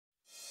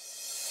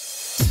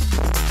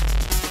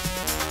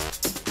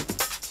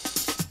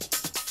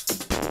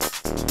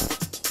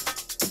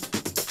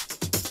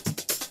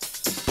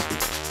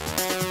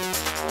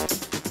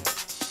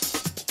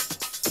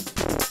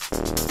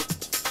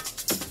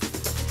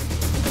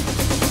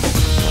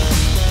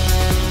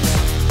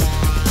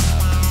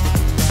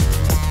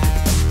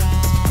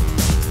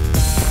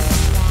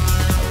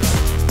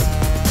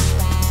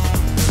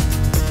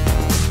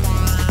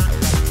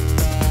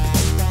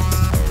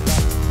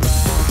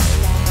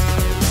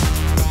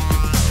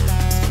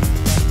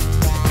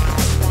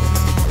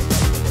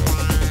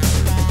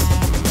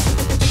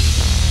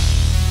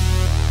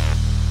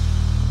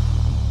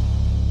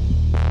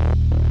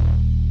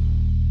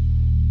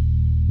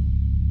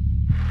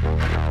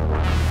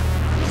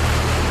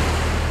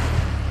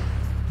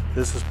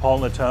This is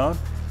Paul Natone,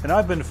 and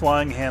I've been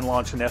flying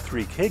hand-launched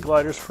F5K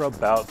gliders for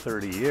about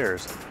 30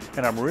 years,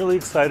 and I'm really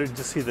excited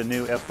to see the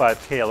new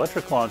F5K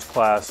electric launch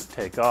class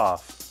take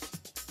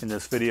off. In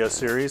this video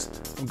series,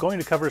 I'm going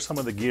to cover some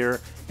of the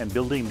gear and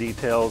building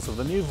details of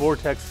the new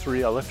Vortex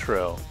 3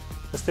 Electro,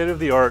 a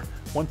state-of-the-art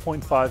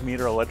 1.5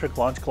 meter electric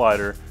launch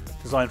glider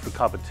designed for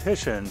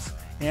competitions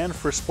and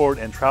for sport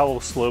and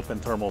travel slope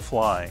and thermal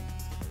flying.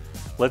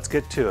 Let's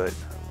get to it.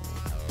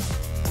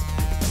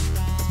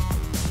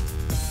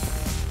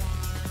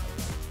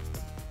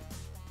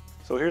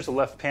 So here's the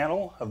left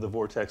panel of the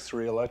Vortex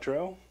 3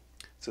 Electro.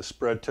 It's a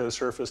spread toe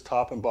surface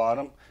top and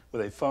bottom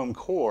with a foam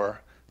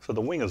core, so the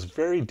wing is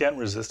very dent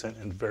resistant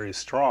and very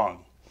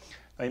strong.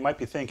 Now you might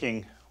be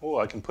thinking, oh,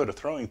 I can put a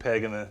throwing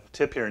peg in the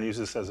tip here and use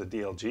this as a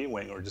DLG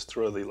wing or just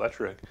throw the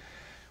electric.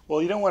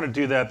 Well, you don't want to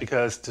do that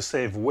because to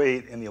save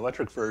weight in the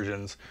electric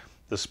versions,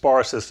 the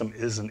spar system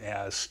isn't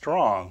as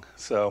strong.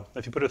 So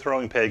if you put a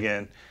throwing peg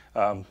in,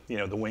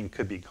 the wing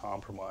could be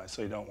compromised,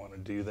 so you don't want to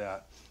do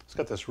that. It's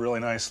got this really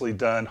nicely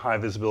done high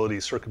visibility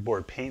circuit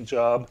board paint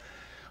job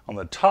on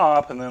the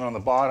top, and then on the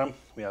bottom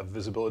we have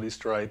visibility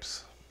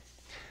stripes.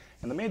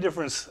 And the main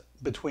difference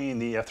between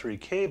the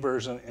F3K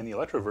version and the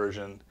Electro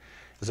version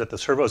is that the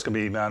servo is going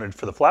to be mounted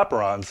for the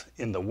flaperons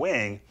in the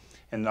wing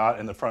and not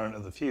in the front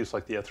of the fuse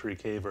like the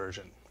F3K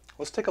version.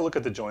 Let's take a look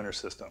at the joiner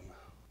system.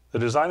 The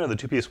design of the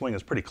two-piece wing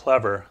is pretty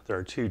clever. There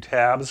are two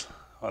tabs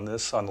on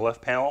the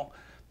left panel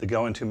that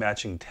go into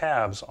matching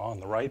tabs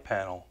on the right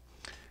panel.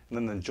 And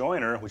then the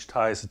joiner, which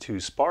ties the two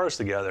spars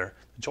together,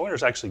 the joiner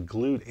is actually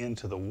glued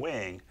into the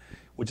wing,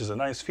 which is a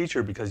nice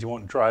feature because you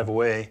won't drive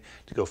away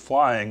to go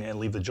flying and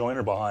leave the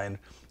joiner behind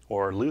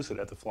or lose it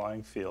at the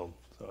flying field.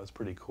 So it's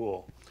pretty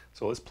cool.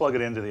 So let's plug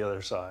it into the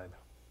other side.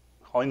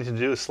 All you need to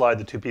do is slide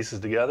the two pieces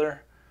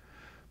together,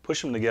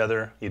 push them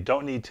together. You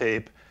don't need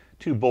tape.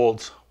 Two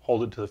bolts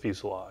hold it to the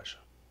fuselage.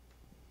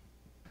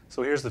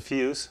 So here's the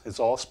fuse. It's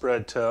all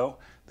spread toe.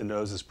 The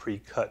nose is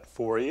pre-cut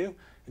for you.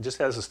 It just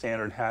has a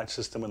standard hatch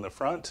system in the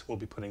front. We'll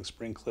be putting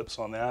spring clips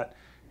on that.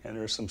 And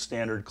there's some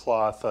standard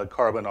cloth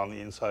carbon on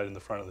the inside and the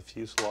front of the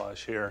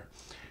fuselage here.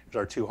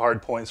 There's our two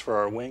hard points for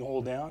our wing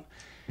hold down.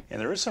 And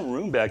there is some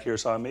room back here,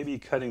 so I may be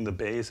cutting the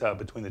bays out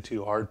between the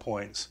two hard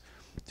points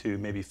to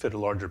maybe fit a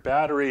larger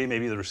battery.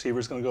 Maybe the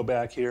receiver's going to go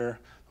back here.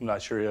 I'm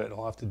not sure yet.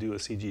 I'll have to do a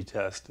CG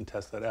test and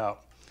test that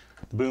out.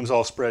 The boom's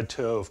all spread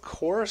toe, of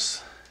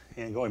course.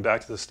 And going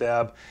back to the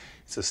stab,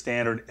 it's a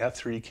standard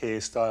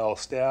F3K style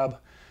stab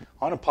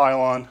on a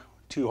pylon,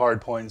 two hard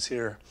points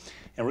here.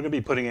 And we're going to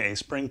be putting a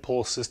spring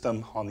pull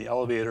system on the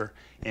elevator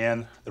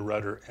and the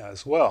rudder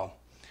as well.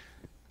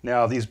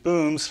 Now these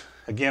booms,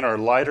 again, are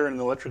lighter in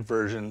the electric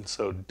version,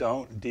 so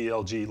don't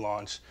DLG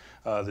launch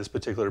this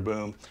particular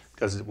boom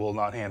because it will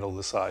not handle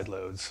the side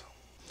loads.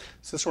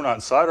 Since we're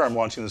not sidearm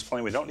launching this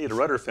plane, we don't need a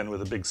rudder fin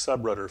with a big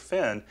sub-rudder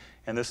fin,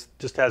 and this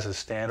just has a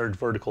standard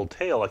vertical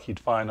tail like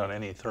you'd find on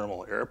any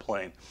thermal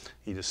airplane.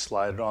 You just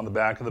slide it on the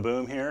back of the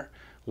boom here,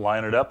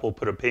 line it up. We'll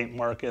put a paint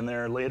mark in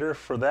there later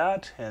for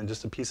that, and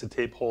just a piece of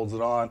tape holds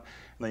it on, and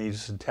then you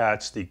just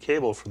attach the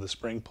cable for the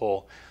spring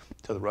pull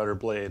to the rudder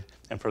blade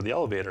and for the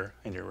elevator,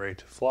 and you're ready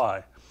to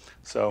fly.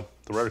 So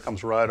the rudder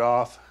comes right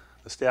off,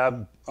 the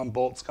stab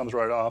bolts comes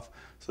right off,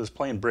 so this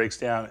plane breaks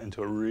down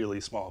into a really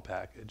small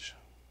package.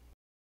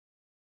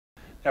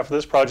 Now for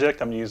this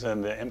project, I'm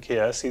using the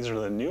MKS. These are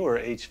the newer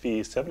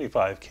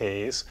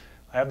HV75Ks.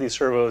 I have these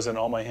servos in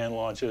all my hand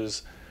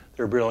launches.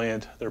 They're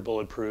brilliant, they're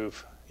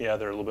bulletproof. Yeah,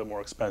 they're a little bit more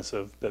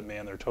expensive, but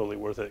man, they're totally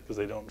worth it because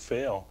they don't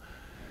fail.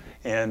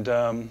 And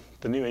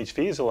the new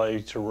HVs allow you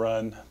to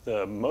run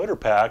the motor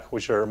pack,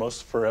 which are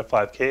most for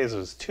F5Ks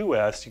is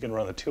 2S. You can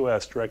run the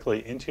 2S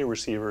directly into your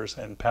receivers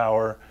and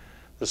power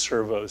the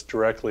servos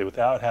directly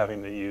without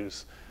having to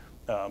use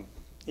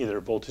either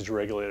a voltage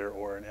regulator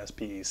or an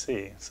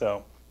SPEC.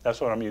 So that's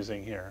what I'm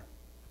using here.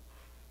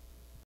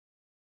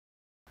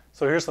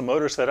 So here's the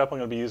motor setup I'm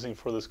going to be using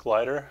for this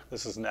glider.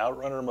 This is an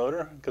outrunner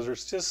motor because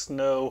there's just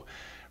no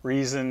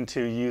reason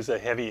to use a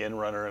heavy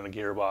inrunner in a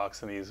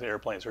gearbox, and these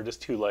airplanes are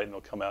just too light and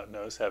they'll come out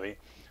nose heavy.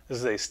 This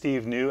is a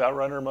Steve New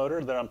outrunner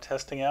motor that I'm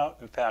testing out.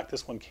 In fact,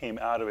 this one came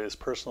out of his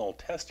personal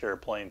test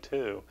airplane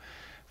too.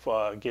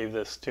 Gave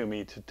this to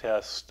me to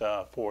test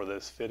for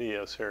this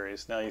video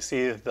series. Now you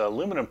see the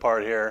aluminum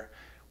part here.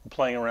 We're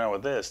playing around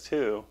with this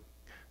too.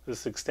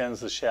 This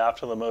extends the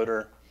shaft of the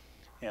motor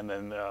and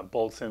then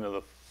bolts into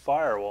the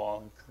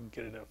firewall.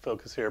 Get it in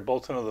focus here.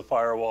 Bolts into the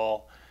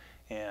firewall,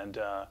 and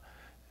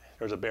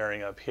there's a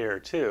bearing up here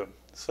too.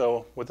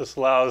 So what this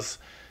allows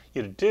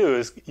you to do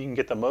is you can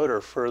get the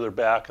motor further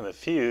back in the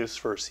fuse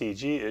for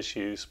CG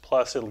issues,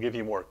 plus it'll give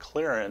you more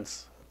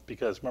clearance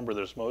because remember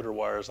there's motor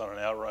wires on an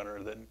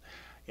outrunner that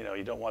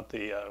you don't want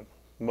the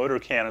motor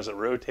can as it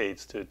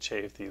rotates to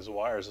chafe these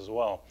wires as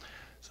well.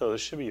 So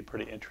this should be a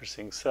pretty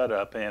interesting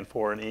setup. And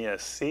for an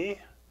ESC,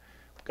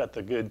 we've got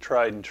the good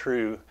tried and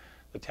true,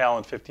 the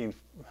Talon 15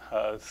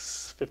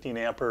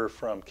 ampere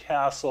from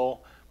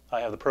Castle.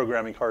 I have the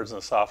programming cards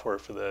and the software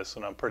for this,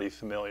 and I'm pretty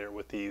familiar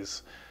with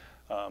these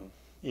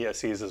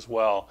ESCs as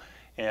well.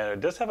 And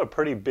it does have a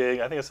pretty big,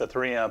 I think it's a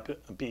 3 amp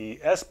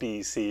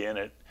SBC in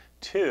it,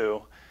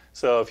 too.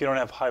 So if you don't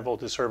have high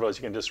voltage servos,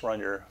 you can just run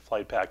your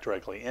flight pack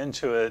directly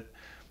into it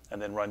and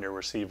then run your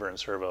receiver and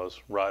servos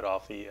right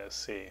off the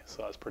ESC.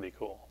 So that's pretty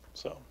cool.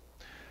 So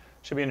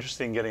should be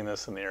interesting getting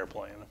this in the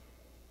airplane.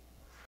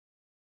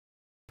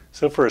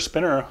 So for a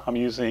spinner, I'm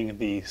using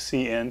the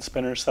CN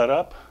spinner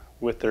setup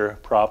with their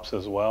props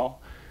as well.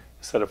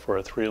 Set up for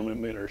a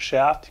 3mm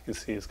shaft. You can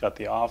see it's got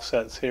the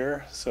offsets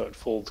here, so it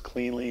folds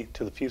cleanly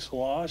to the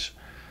fuselage.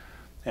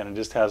 And it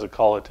just has a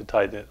collet to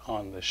tighten it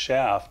on the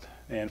shaft.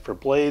 And for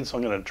blades,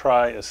 I'm going to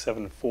try a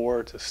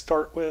 7.4 to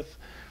start with.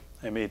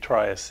 I may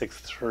try a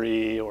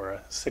 6.3 or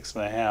a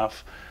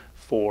 6.5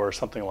 for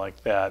something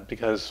like that.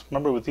 Because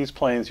remember, with these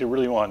planes, you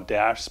really want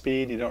dash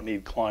speed. You don't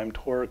need climb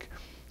torque.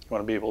 You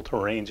want to be able to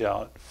range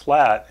out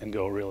flat and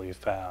go really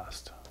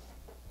fast.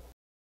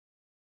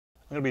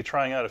 I'm going to be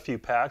trying out a few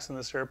packs in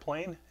this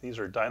airplane. These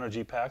are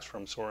Dyno-G packs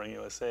from Soaring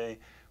USA.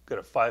 We've got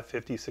a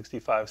 550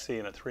 65C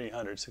and a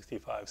 300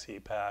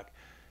 65C pack.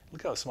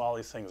 Look how small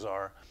these things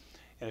are.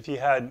 And if you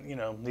had,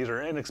 these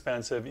are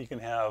inexpensive. You can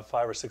have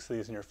 5 or 6 of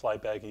these in your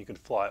flight bag and you can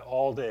fly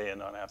all day and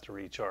not have to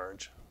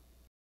recharge.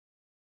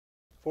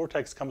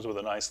 Vortex comes with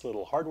a nice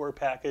little hardware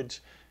package.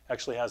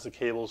 Actually has the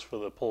cables for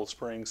the pull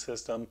spring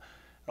system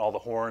and all the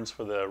horns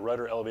for the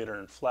rudder, elevator,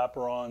 and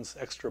flaperons,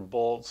 extra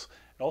bolts.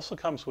 It also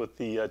comes with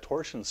the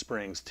torsion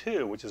springs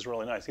too, which is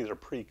really nice. These are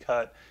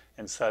pre-cut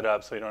and set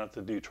up so you don't have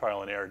to do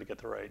trial and error to get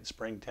the right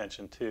spring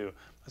tension too.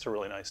 That's a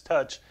really nice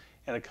touch.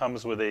 And it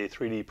comes with a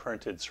 3D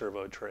printed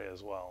servo tray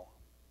as well.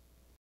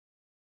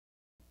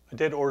 I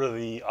did order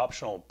the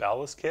optional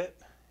Ballast Kit,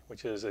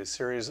 which is a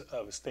series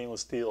of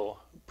stainless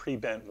steel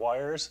pre-bent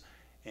wires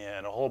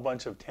and a whole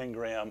bunch of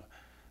 10-gram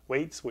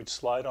weights which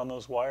slide on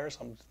those wires.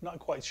 I'm not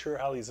quite sure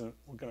how these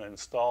we're going to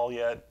install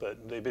yet,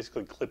 but they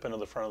basically clip into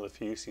the front of the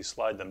fuse. You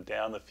slide them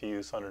down the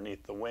fuse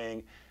underneath the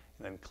wing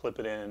and then clip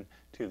it in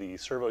to the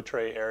servo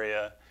tray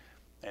area,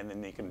 and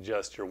then you can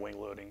adjust your wing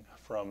loading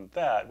from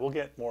that. We'll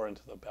get more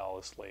into the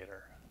ballast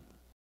later.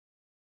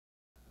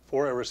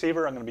 For a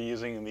receiver, I'm going to be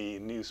using the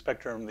new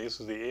Spectrum. This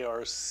is the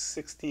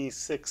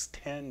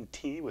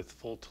AR6610T with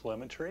full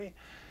telemetry.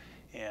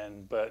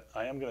 But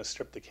I am going to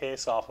strip the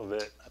case off of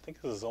it. I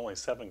think this is only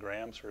 7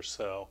 grams or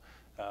so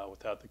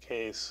without the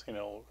case.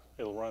 It'll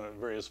run at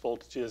various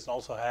voltages and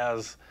also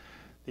has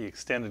the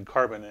extended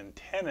carbon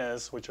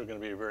antennas, which are going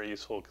to be very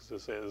useful because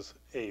this is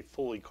a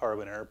fully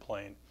carbon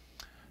airplane.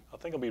 I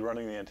think I'll be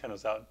running the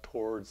antennas out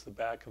towards the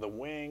back of the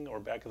wing or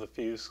back of the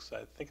fuse because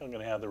I think I'm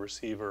going to have the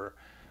receiver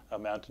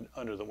mounted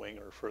under the wing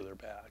or further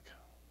back.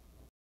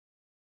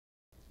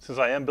 Since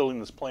I am building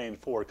this plane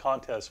for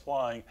contest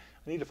flying,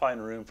 I need to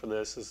find room for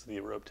this. This is the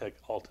Vortex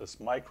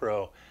Altis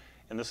Micro,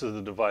 and this is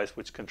the device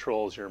which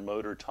controls your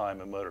motor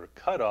time and motor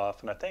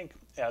cutoff. And I think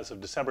as of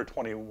December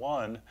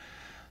 21,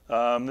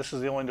 this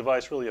is the only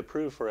device really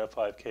approved for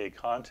F5K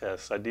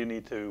contests. I do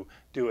need to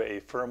do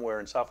a firmware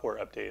and software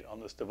update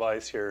on this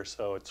device here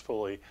so it's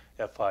fully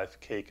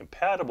F5K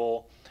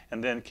compatible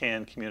and then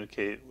can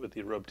communicate with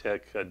the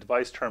Vortex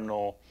device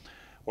terminal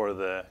or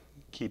the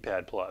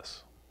Keypad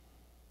Plus.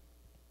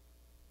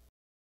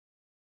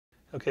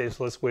 Okay,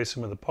 so let's weigh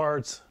some of the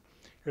parts.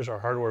 Here's our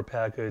hardware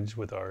package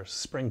with our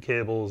spring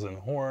cables and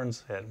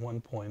horns at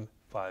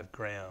 1.5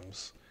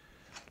 grams.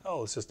 Oh,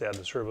 let's just add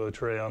the servo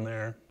tray on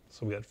there.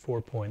 So we got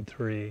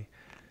 4.3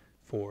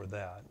 for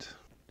that.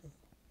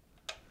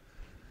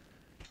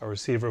 Our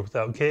receiver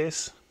without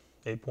case,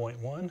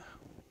 8.1.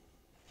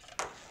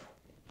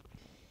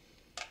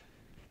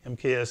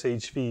 MKS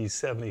HV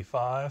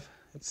 75,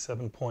 it's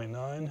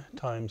 7.9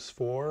 times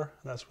 4.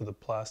 And that's with the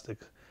plastic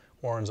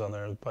horns on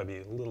there. It'll probably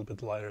be a little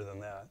bit lighter than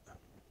that.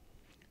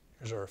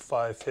 Here's our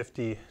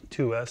 550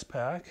 2S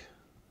pack,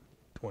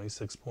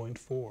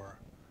 26.4.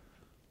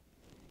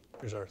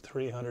 Here's our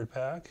 300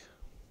 pack,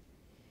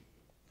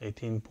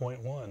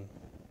 18.1.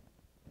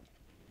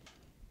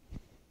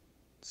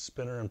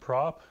 Spinner and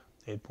prop,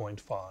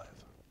 8.5.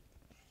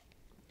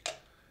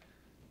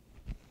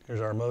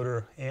 Here's our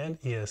motor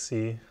and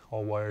ESC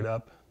all wired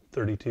up,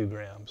 32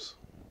 grams.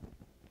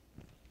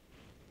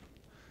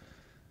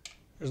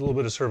 There's a little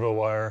bit of servo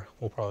wire,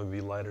 will probably be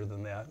lighter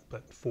than that,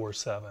 but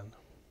 4.7.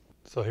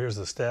 So here's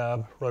the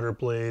stab, rudder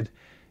blade,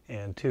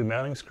 and 2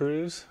 mounting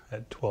screws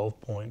at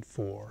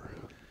 12.4.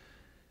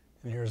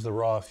 And here's the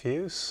raw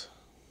fuse,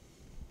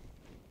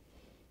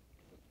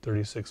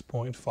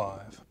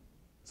 36.5.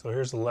 So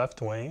here's the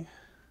left wing,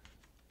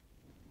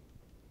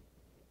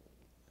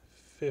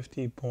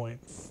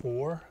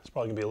 50.4. It's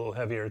probably gonna be a little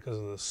heavier because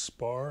of the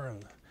spar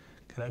and the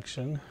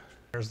connection.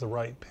 Here's the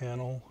right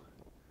panel,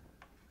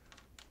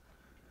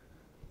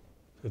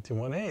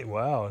 51.8.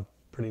 Wow,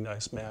 pretty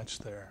nice match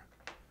there.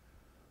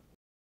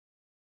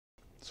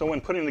 So when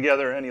putting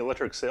together any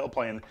electric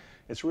sailplane,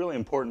 it's really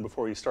important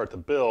before you start the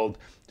build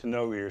to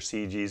know where your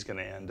CG is going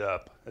to end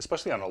up.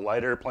 Especially on a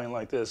light airplane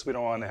like this, we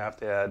don't want to have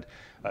to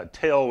add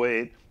tail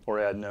weight or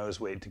add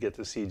nose weight to get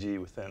the CG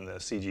within the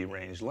CG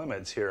range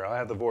limits here. I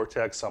have the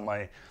Vortex on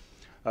my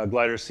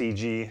glider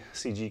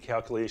CG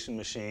calculation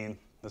machine.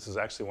 This is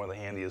actually one of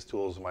the handiest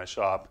tools in my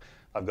shop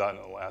I've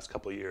gotten in the last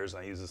couple of years,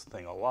 and I use this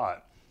thing a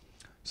lot.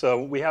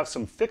 So we have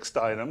some fixed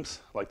items,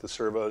 like the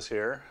servos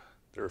here.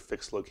 They're a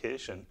fixed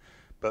location.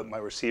 But my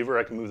receiver,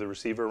 I can move the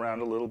receiver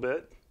around a little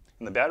bit.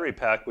 And the battery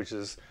pack, which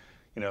is,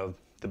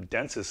 the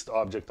densest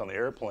object on the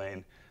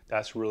airplane,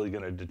 that's really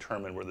going to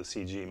determine where the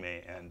CG may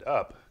end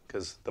up,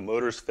 because the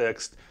motor's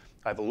fixed.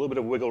 I have a little bit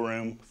of wiggle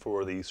room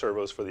for the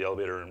servos for the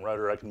elevator and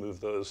rudder. I can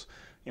move those,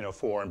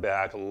 forward and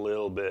back a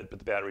little bit, but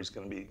the battery's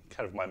going to be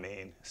kind of my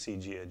main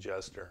CG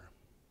adjuster.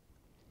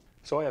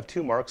 So I have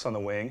two marks on the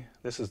wing.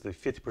 This is the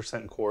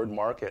 50% chord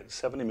mark at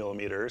 70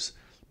 millimeters.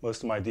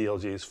 Most of my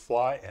DLGs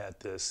fly at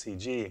this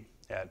CG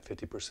at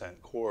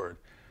 50% chord.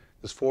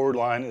 This forward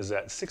line is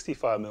at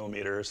 65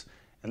 millimeters,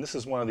 and this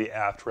is one of the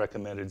aft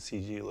recommended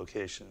CG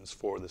locations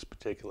for this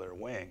particular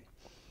wing.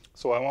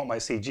 So I want my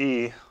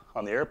CG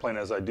on the airplane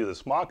as I do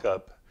this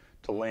mock-up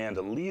to land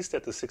at least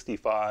at the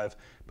 65,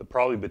 but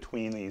probably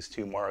between these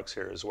two marks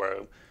here is where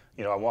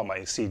I want my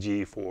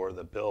CG for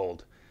the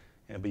build.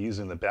 And I'll be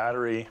using the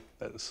battery.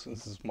 This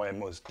is my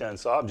most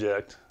dense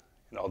object,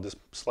 and I'll just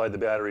slide the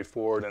battery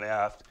forward and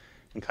aft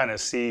and kind of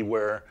see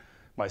where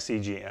my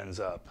CG ends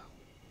up.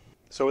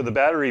 So with the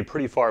battery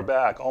pretty far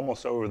back,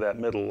 almost over that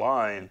middle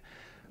line,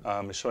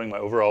 it's showing my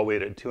overall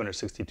weight at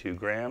 262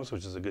 grams,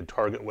 which is a good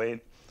target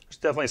weight. There's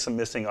definitely some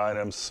missing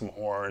items, some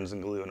horns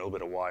and glue and a little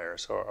bit of wire,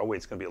 so our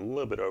weight's going to be a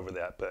little bit over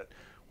that, but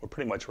we're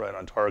pretty much right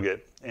on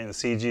target. And the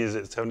CG is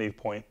at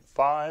 70.5,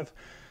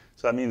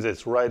 so that means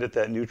it's right at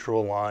that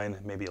neutral line,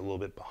 maybe a little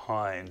bit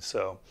behind.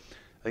 So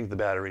I think the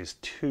battery's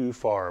too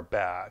far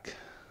back.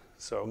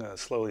 So I'm going to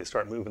slowly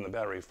start moving the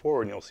battery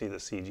forward, and you'll see the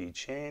CG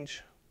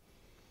change.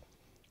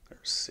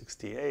 There's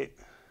 68.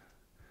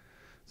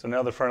 So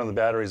now the front of the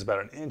battery is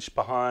about an inch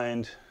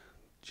behind.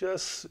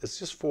 It's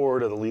just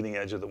forward of the leading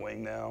edge of the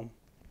wing now.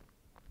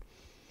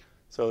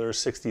 So there's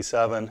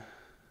 67.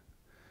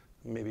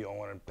 Maybe I'll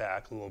want it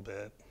back a little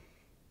bit.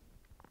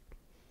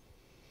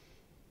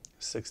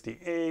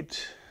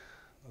 68.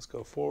 Let's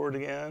go forward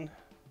again.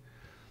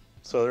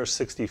 So there's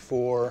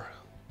 64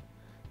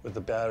 with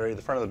the battery,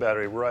 the front of the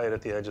battery right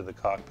at the edge of the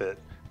cockpit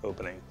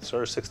opening. So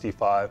there's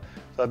 65. So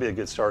that'd be a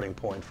good starting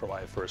point for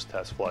my first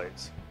test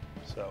flights.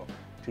 So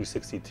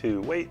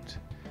 262 weight,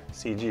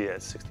 CG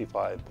at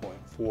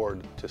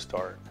 65.4 to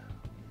start.